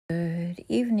Good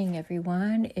evening,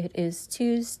 everyone. It is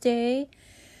Tuesday,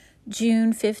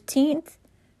 June 15th,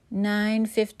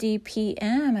 9:50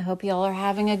 p.m. I hope you all are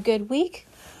having a good week.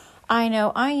 I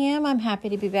know I am. I'm happy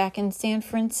to be back in San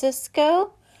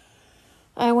Francisco.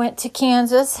 I went to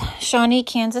Shawnee,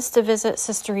 Kansas to visit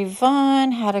Sister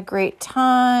Yvonne. Had a great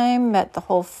time. Met the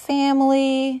whole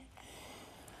family.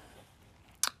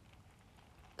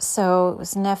 So it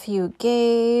was nephew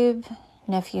Gabe,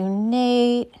 nephew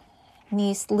Nate,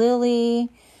 niece Lily,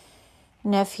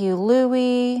 nephew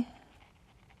Louie,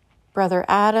 brother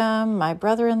Adam, my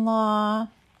brother-in-law.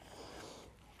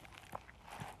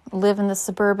 Living the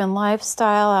suburban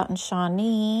lifestyle out in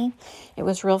Shawnee. It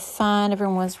was real fun.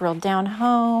 Everyone was real down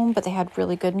home, but they had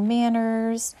really good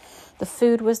manners. The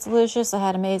food was delicious. I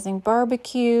had amazing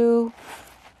barbecue.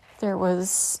 There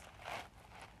was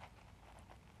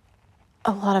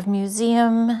a lot of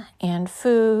museum and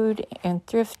food and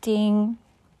thrifting.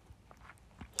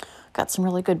 Got some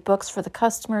really good books for the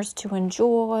customers to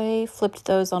enjoy. Flipped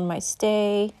those on my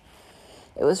stay.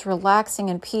 It was relaxing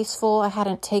and peaceful. I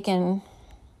hadn't taken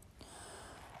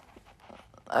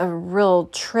a real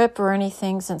trip or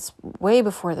anything since way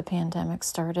before the pandemic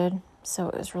started. So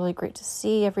it was really great to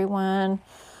see everyone.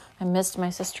 I missed my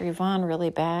sister Yvonne really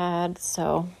bad.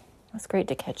 So it was great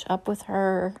to catch up with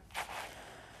her.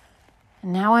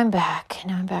 And now I'm back.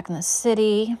 Now I'm back in the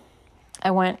city.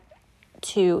 I went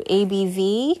to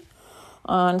ABV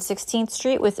on 16th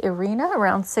Street with Irina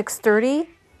around 6:30.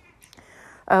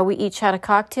 We each had a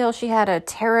cocktail. She had a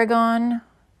Tarragon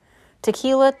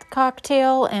tequila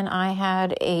cocktail, and I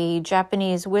had a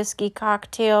Japanese whiskey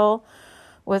cocktail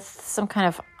with some kind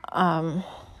of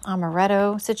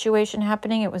amaretto situation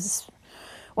happening.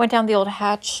 Went down the old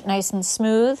hatch nice and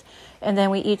smooth, and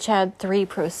then we each had 3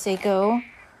 Prosecco.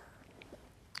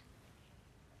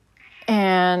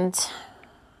 And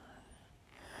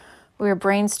we were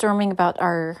brainstorming about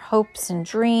our hopes and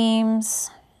dreams.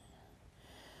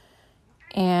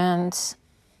 And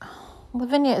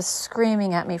Lavinia is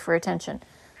screaming at me for attention.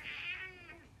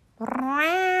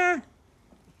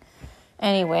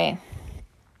 Anyway.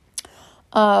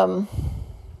 And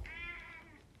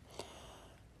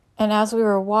as we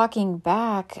were walking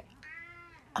back,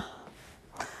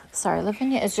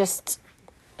 Lavinia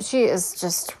she is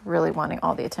just really wanting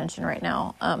all the attention right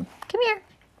now. Come here.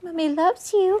 Mommy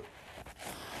loves you.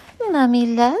 Mommy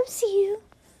loves you.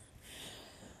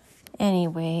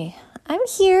 Anyway, I'm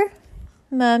here.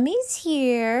 Mommy's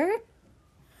here.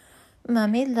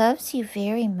 Mommy loves you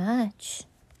very much.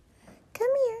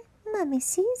 Come here. Mommy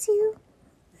sees you.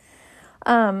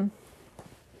 Come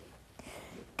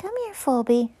here,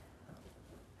 Phoebe.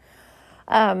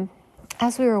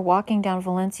 As we were walking down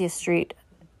Valencia Street,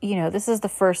 this is the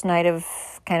first night of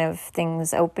kind of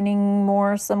things opening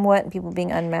more somewhat and people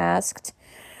being unmasked.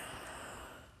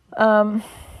 So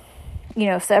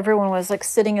everyone was like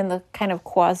sitting in the kind of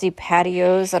quasi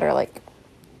patios that are like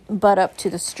butt up to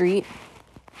the street.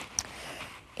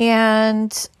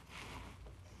 And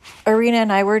Irina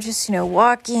and I were just,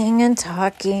 walking and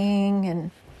talking,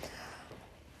 and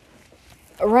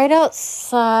right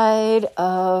outside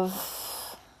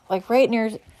of, like right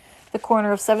near the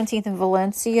corner of 17th and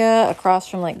Valencia, across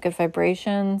from like Good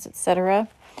Vibrations, etc.,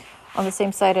 on the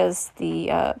same side as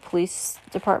the police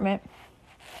department,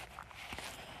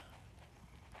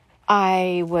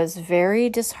 I was very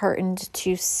disheartened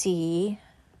to see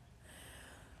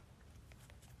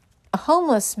a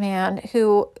homeless man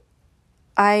who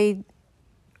I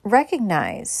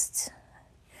recognized.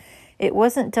 It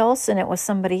wasn't Delson, it was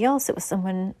somebody else. It was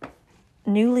someone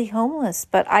newly homeless.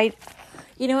 But I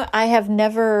have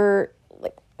never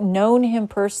known him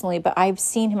personally, but I've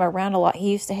seen him around a lot.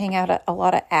 He used to hang out at a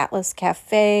lot of Atlas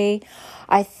Cafe.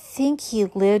 I think he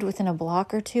lived within a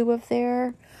block or two of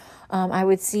there. I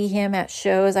would see him at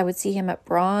shows. I would see him at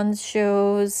Bronze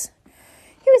shows.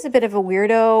 He was a bit of a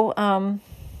weirdo.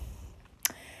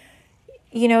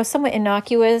 Somewhat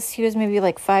innocuous. He was maybe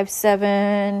like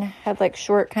 5'7", had like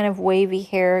short kind of wavy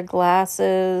hair,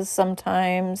 glasses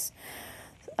sometimes,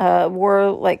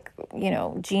 wore like,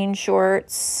 jean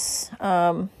shorts.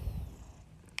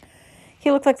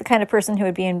 He looked like the kind of person who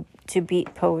would be into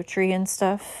beat poetry and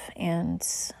stuff. And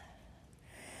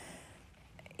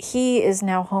he is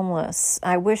now homeless.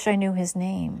 I wish I knew his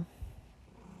name.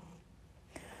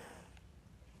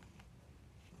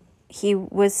 He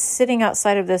was sitting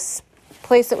outside of this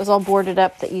place that was all boarded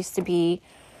up that used to be,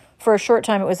 for a short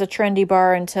time, it was a trendy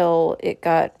bar until it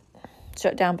got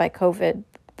shut down by COVID.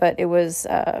 But it was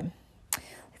the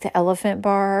Elephant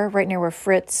Bar right near where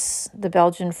Fritz, the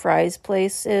Belgian fries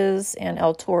place, is, and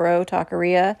El Toro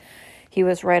Taqueria. He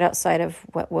was right outside of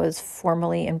what was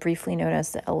formerly and briefly known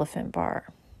as the Elephant Bar.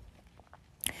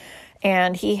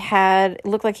 And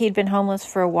looked like he'd been homeless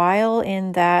for a while,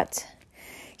 in that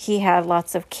he had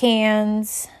lots of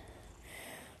cans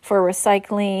for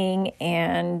recycling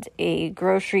and a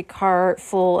grocery cart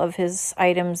full of his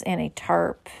items and a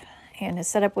tarp. And his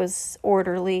setup was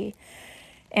orderly.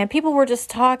 And people were just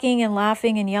talking and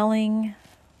laughing and yelling,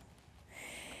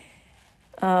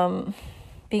 being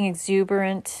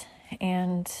exuberant.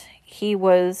 And he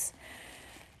was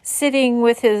sitting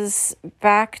with his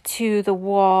back to the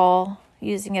wall,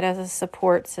 using it as a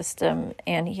support system.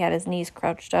 And he had his knees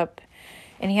crouched up.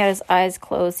 And he had his eyes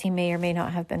closed. He may or may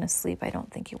not have been asleep. I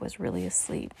don't think he was really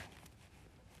asleep.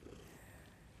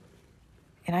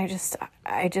 And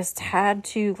I just had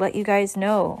to let you guys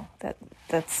know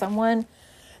that someone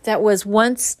that was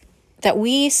once, that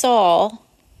we saw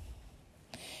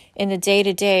in the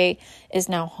day-to-day, is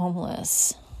now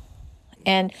homeless.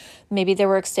 And maybe there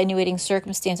were extenuating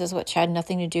circumstances which had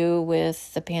nothing to do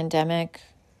with the pandemic.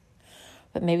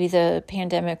 But maybe the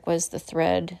pandemic was the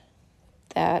thread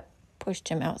that pushed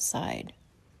him outside.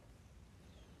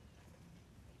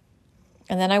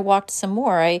 And then I walked some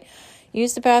more. I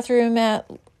used the bathroom at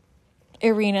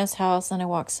Irina's house, and I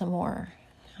walked some more.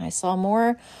 I saw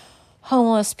more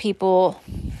homeless people.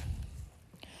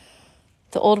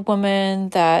 The old woman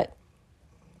that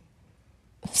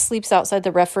sleeps outside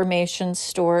the Reformation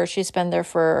store, she's been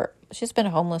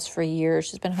homeless for years.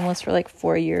 She's been homeless for like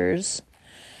 4 years.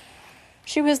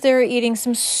 She was there eating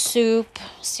some soup,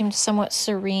 seemed somewhat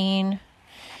serene.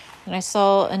 And I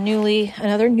saw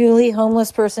another newly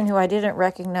homeless person who I didn't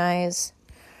recognize,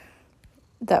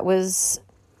 that was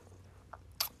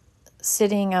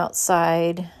sitting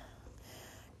outside,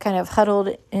 kind of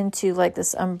huddled into like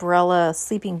this umbrella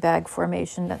sleeping bag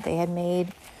formation that they had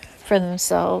made for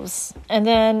themselves. And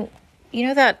then,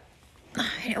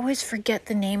 I always forget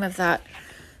the name of that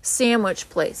sandwich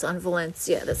place on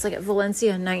Valencia. That's like at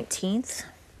Valencia 19th.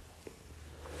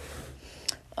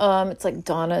 It's like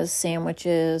Donna's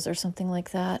Sandwiches or something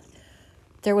like that.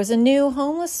 There was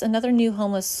another new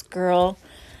homeless girl.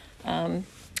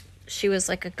 She was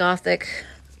like a gothic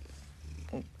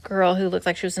girl who looked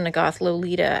like she was in a goth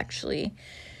Lolita, actually.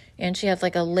 And she had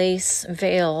like a lace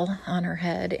veil on her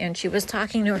head. And she was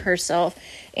talking to herself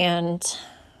and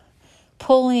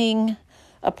pulling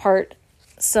apart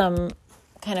some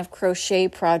kind of crochet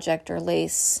project or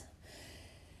lace.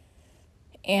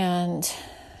 And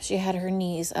she had her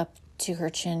knees up to her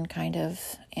chin, kind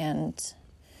of, and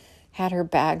had her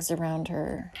bags around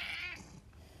her.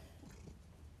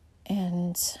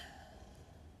 And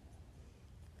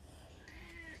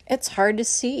it's hard to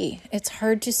see.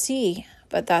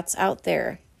 But that's out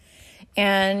there.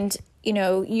 And,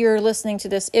 you're listening to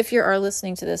this. If you are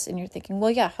listening to this and you're thinking, well,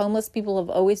 yeah, homeless people have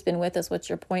always been with us. What's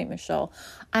your point, Michelle?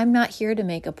 I'm not here to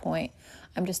make a point.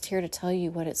 I'm just here to tell you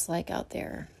what it's like out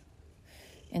there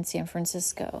in San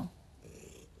Francisco,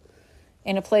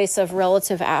 in a place of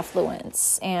relative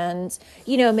affluence. And,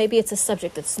 maybe it's a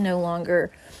subject that's no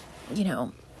longer, I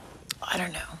don't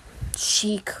know,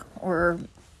 chic or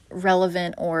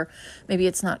relevant, or maybe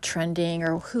it's not trending,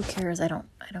 or who cares? I don't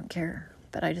care.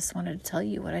 But I just wanted to tell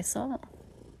you what I saw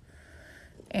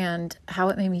and how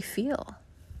it made me feel,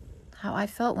 how I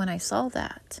felt when I saw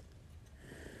that.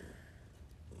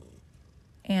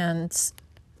 And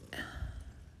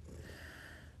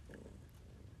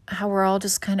how we're all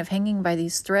just kind of hanging by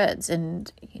these threads. And,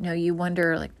 you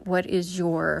wonder, like, what is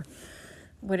your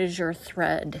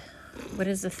thread? What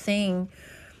is the thing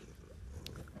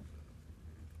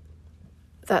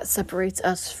that separates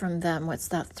us from them? What's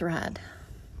that thread?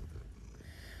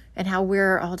 And how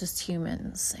we're all just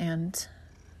humans, and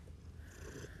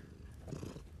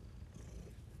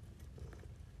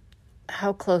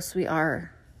how close we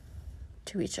are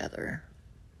to each other.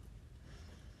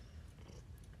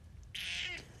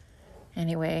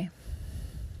 Anyway,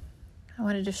 I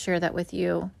wanted to share that with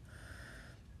you.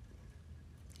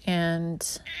 And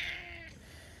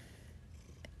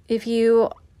if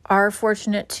you are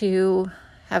fortunate to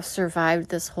have survived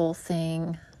this whole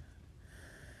thing,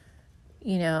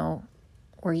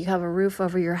 where you have a roof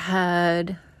over your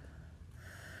head,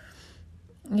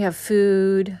 you have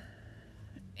food,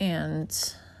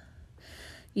 and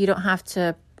you don't have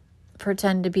to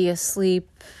pretend to be asleep,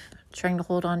 trying to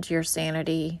hold on to your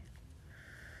sanity,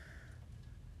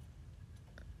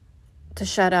 to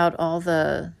shut out all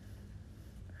the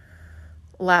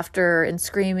laughter and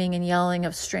screaming and yelling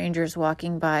of strangers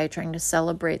walking by, trying to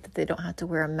celebrate that they don't have to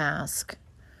wear a mask.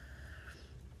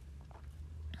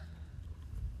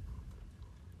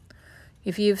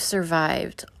 If you've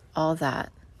survived all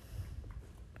that,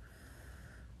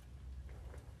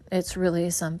 it's really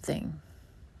something.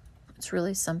 It's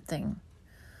really something.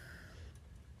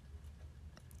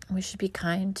 We should be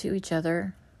kind to each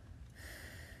other.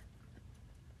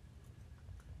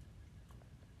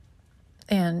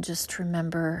 And just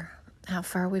remember how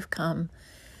far we've come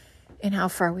and how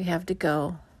far we have to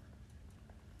go.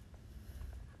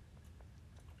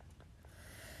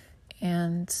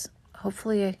 And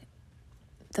hopefully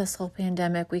this whole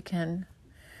pandemic, we can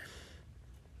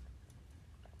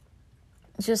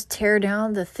just tear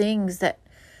down the things that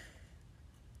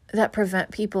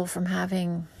prevent people from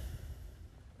having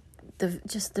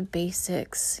the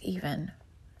basics, even.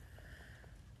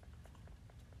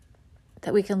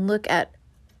 That we can look at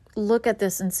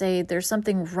this and say there's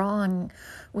something wrong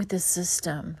with this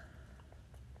system.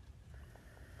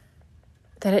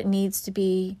 That it needs to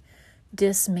be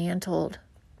dismantled.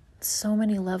 So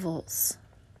many levels.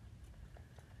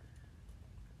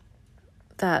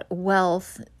 That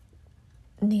wealth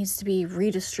needs to be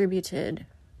redistributed.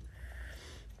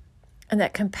 And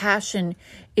that compassion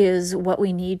is what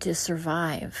we need to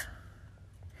survive.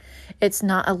 It's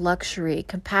not a luxury.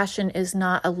 Compassion is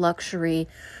not a luxury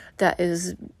that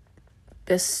is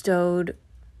bestowed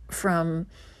from,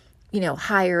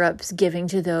 higher ups giving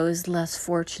to those less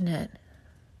fortunate.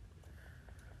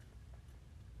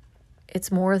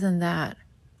 It's more than that.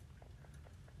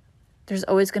 There's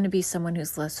always going to be someone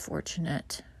who's less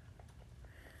fortunate.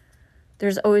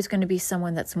 There's always going to be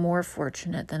someone that's more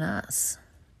fortunate than us.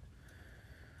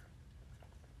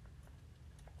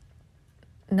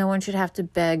 No one should have to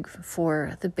beg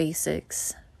for the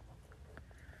basics.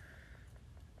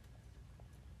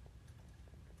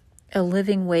 A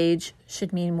living wage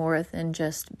should mean more than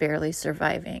just barely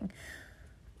surviving.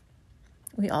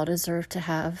 We all deserve to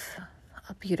have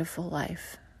a beautiful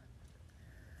life.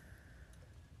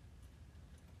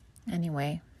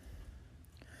 Anyway,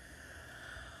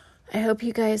 I hope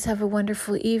you guys have a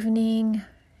wonderful evening.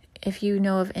 If you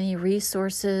know of any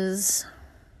resources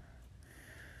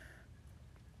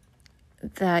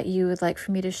that you would like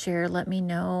for me to share, let me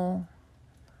know.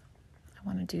 I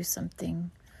want to do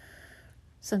something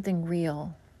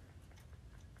real.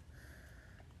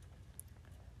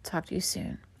 Talk to you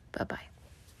soon. Bye-bye.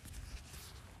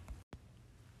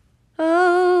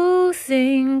 Oh,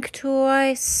 think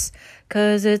twice,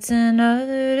 'cause it's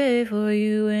another day for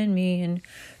you and me in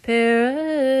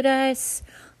paradise.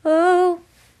 Oh,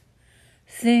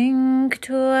 think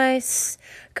twice,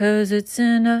 'cause it's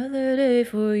another day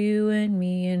for you and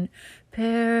me in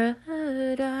paradise.